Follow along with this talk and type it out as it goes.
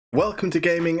Welcome to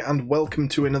gaming and welcome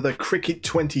to another Cricket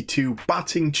 22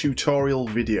 batting tutorial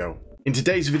video. In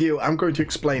today's video I'm going to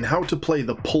explain how to play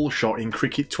the pull shot in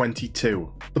Cricket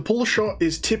 22. The pull shot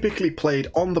is typically played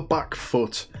on the back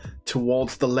foot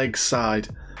towards the leg side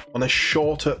on a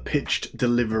shorter pitched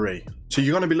delivery. So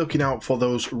you're going to be looking out for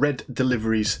those red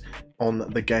deliveries on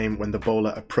the game when the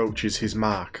bowler approaches his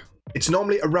mark. It's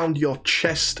normally around your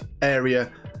chest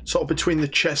area, sort of between the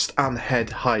chest and head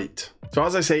height. So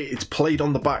as I say, it's played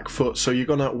on the back foot, so you're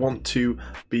going to want to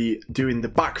be doing the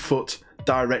back foot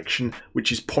direction,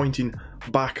 which is pointing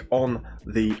back on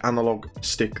the analog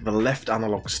stick, the left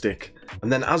analog stick.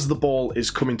 And then as the ball is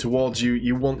coming towards you,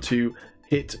 you want to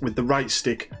hit with the right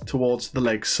stick towards the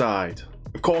leg side.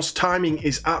 Of course, timing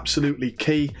is absolutely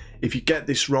key. If you get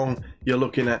this wrong, you're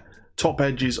looking at top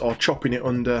edges or chopping it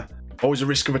under. Always a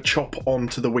risk of a chop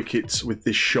onto the wickets with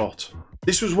this shot.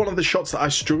 This was one of the shots that I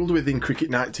struggled with in Cricket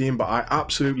 19, but I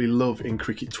absolutely love in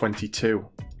Cricket 22.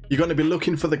 You're going to be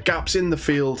looking for the gaps in the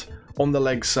field on the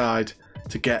leg side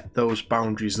to get those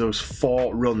boundaries, those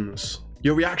 4 runs.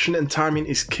 Your reaction and timing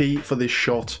is key for this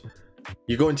shot.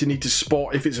 You're going to need to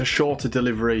spot if it's a shorter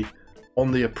delivery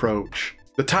on the approach.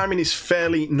 The timing is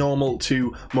fairly normal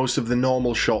to most of the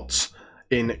normal shots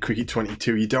in Cricket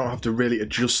 22. You don't have to really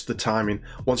adjust the timing.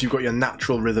 Once you've got your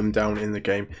natural rhythm down in the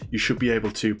game, you should be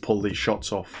able to pull these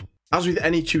shots off. As with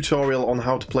any tutorial on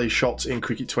how to play shots in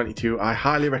Cricket 22, I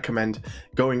highly recommend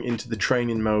going into the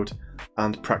training mode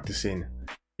and practicing.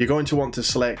 You're going to want to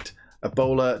select a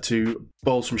bowler to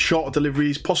bowl some shorter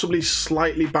deliveries, possibly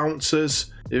slightly bouncers.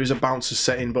 There is a bouncer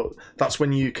setting, but that's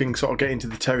when you can sort of get into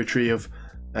the territory of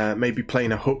maybe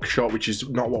playing a hook shot, which is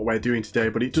not what we're doing today,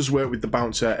 but it does work with the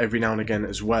bouncer every now and again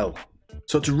as well.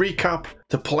 So to recap,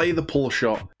 to play the pull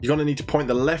shot, you're going to need to point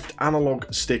the left analog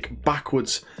stick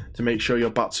backwards to make sure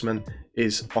your batsman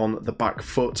is on the back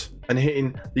foot, and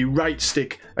hitting the right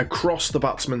stick across the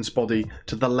batsman's body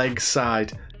to the leg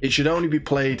side. It should only be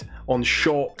played on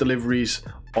short deliveries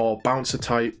or bouncer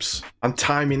types, and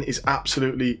timing is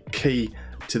absolutely key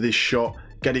to this shot.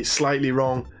 Get it slightly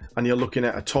wrong and you're looking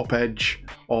at a top edge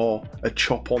or a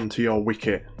chop onto your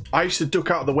wicket. I used to duck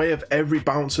out of the way of every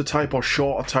bouncer type or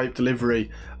shorter type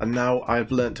delivery, and now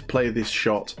I've learned to play this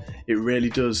shot. It really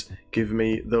does give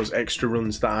me those extra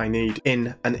runs that I need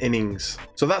in an innings.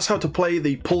 So that's how to play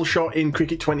the pull shot in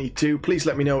Cricket 22. Please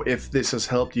let me know if this has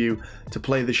helped you to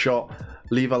play the shot.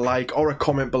 Leave a like or a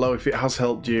comment below if it has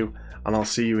helped you, and I'll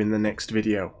see you in the next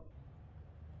video.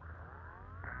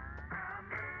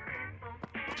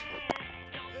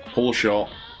 Pull shot,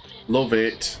 love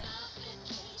it.